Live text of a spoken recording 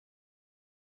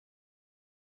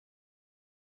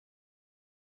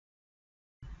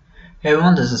Hey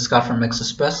everyone, this is Scott from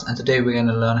AccessPress, and today we're going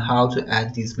to learn how to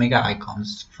add these mega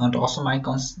icons, font awesome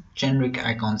icons, generic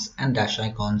icons, and dash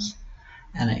icons,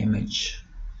 and an image.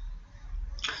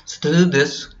 So to do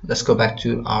this, let's go back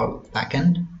to our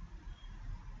backend.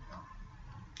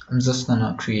 I'm just going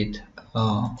to create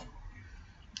a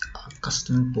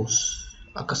custom post,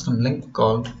 a custom link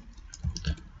called,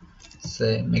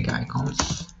 say, mega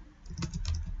icons.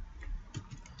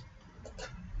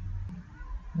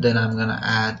 Then I'm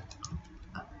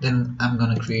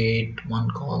going to create one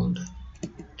called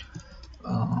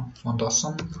font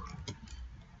awesome.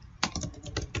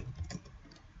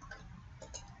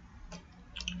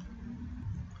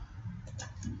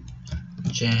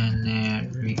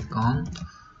 Genericon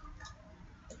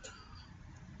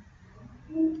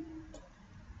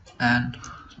and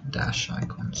dash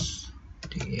icons,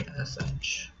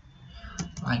 dash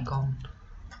icon.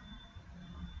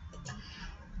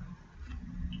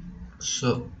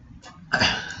 So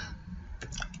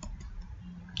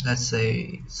let's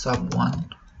say sub 1,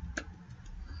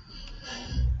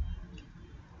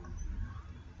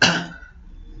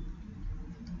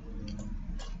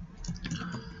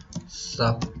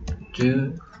 sub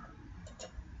 2,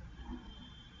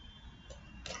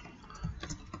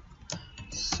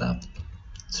 sub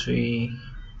 3.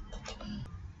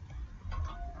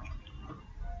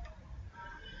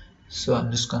 So I'm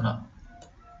just gonna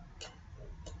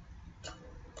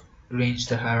arrange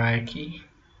the hierarchy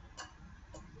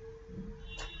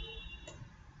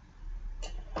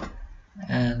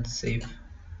and save.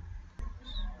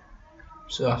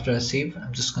 So after I save,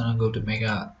 I'm just gonna go to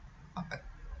mega,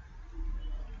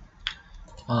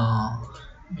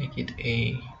 make it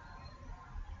a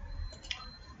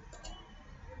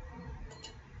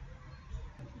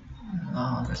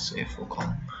let's say full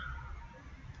column.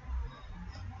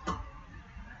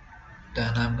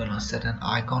 Then I'm gonna set an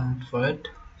icon for it.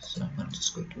 So I'm gonna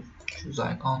just go to choose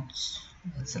icons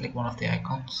and select one of the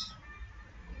icons.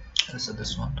 Let's set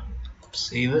this one.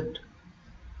 Save it.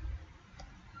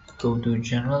 Go to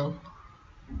general,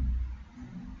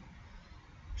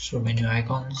 show menu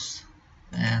icons,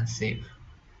 and save.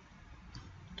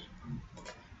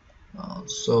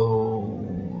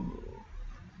 So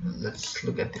let's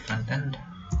look at the front end.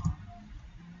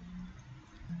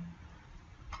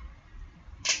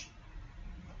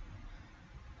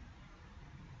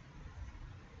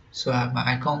 So I have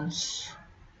my icons.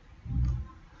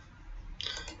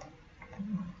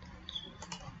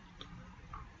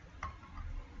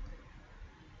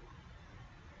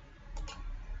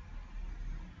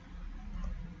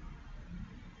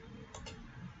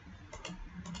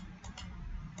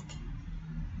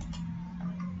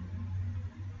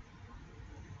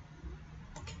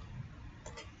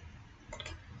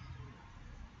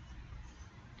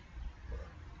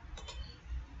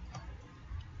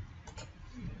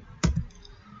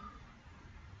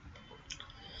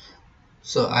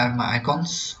 So I have my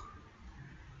icons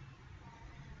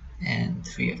and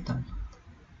 3 of them.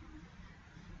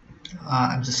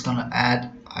 I'm just gonna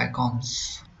add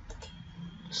icons.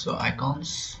 So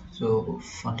icons, so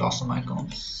font awesome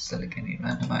icons, select any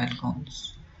random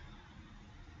icons,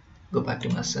 go back to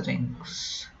my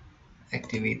settings,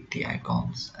 activate the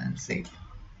icons and save.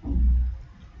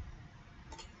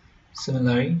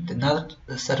 Similarly,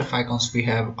 the set of icons we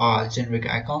have are generic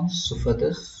icons. So for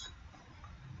this,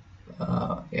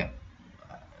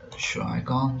 show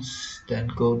icons, then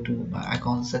go to my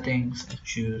icon settings and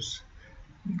choose,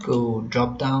 go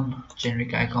drop down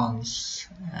generic icons,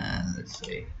 and let's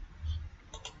say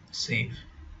save.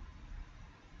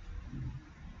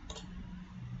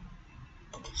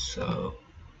 So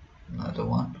another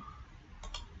one,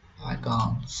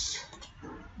 icons,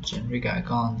 generic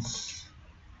icons,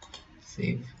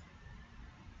 save.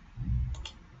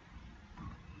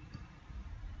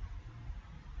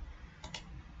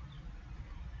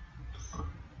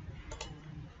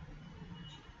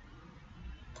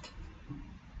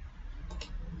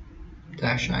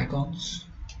 Dash icons,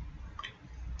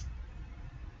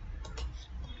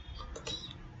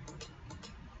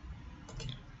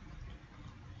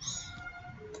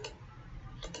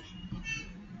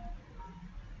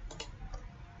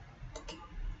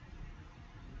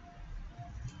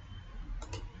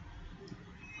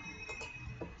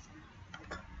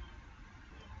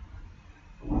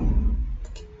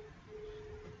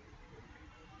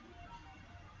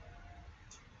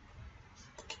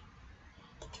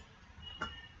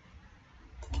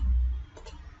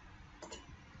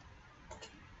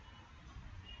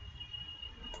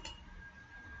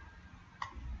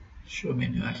 show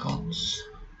menu icons,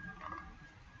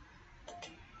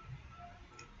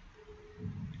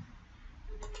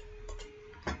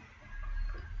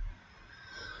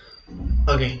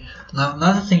 Okay, now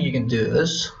another thing you can do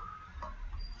is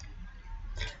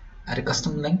add a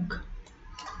custom link.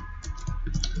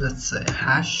 Let's say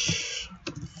hash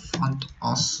font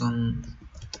awesome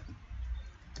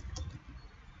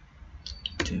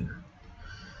 2.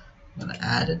 I'm gonna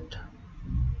add it.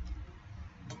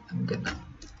 I'm gonna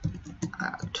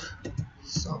add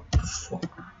sub 4.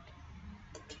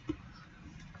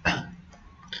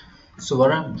 So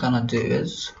what I'm gonna do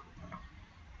is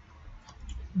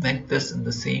make this in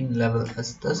the same level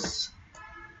as this,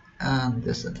 and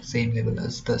this at the same level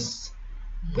as this.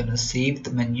 I'm gonna save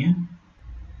the menu,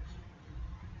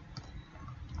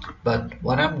 but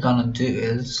what I'm gonna do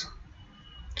is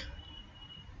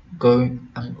go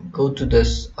to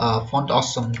this font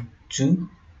awesome 2.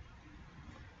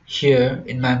 Here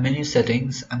in my menu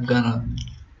settings, I'm gonna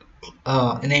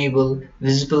enable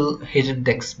visible hidden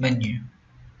text menu.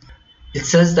 It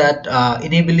says that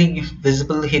enabling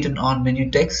visible hidden on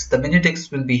menu text, the menu text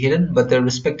will be hidden, but the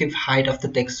respective height of the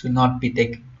text will not be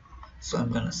taken. So I'm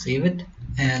gonna save it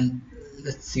and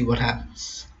let's see what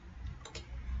happens.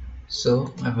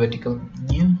 So my vertical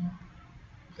menu, I'm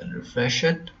gonna refresh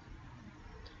it.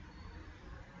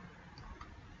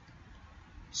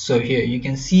 So here you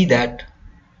can see that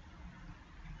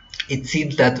it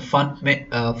seems that the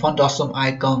font awesome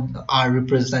icons are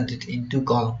represented in 2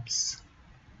 columns.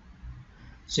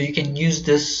 So you can use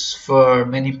this for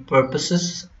many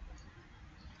purposes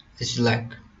as you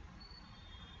like.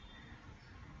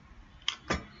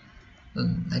 The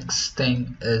next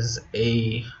thing is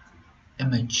a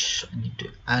image. I need to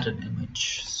add an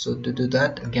image. So to do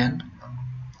that, again,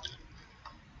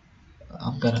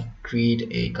 I'm gonna create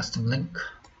a custom link.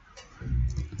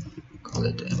 Call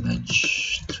it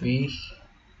image 3.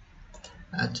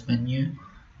 Add menu.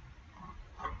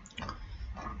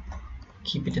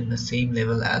 Keep it in the same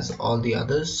level as all the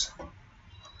others.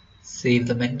 Save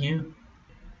the menu.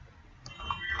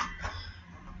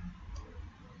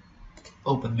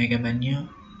 Open megamenu.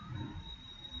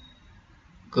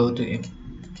 Go to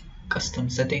custom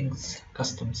settings,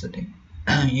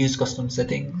 use custom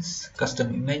settings,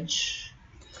 custom image.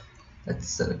 Let's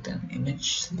select an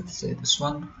image. Let's say this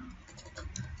one.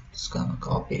 Just gonna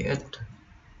copy it.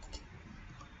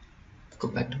 Go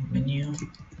back to menu,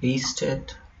 paste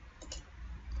it.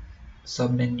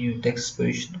 Submenu text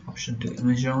position option to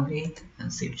image only,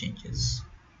 and save changes.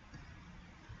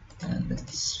 And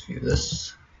let's view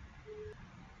this.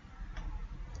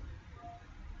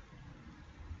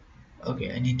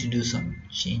 Okay, I need to do some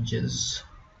changes.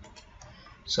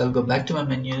 So I'll go back to my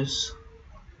menus,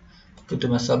 go to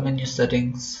my submenu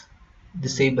settings,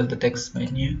 disable the text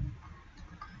menu,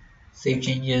 save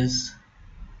changes,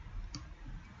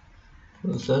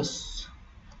 close this,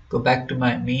 go back to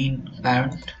my main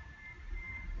parent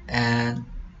and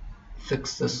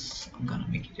fix this. I'm gonna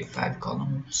make it a 5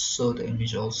 column so the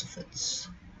image also fits.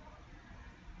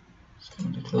 So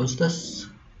I'm going to close this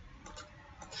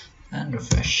and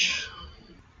refresh,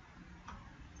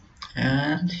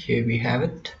 and here we have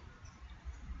it.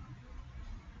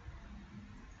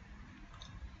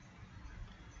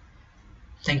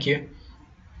 Thank you.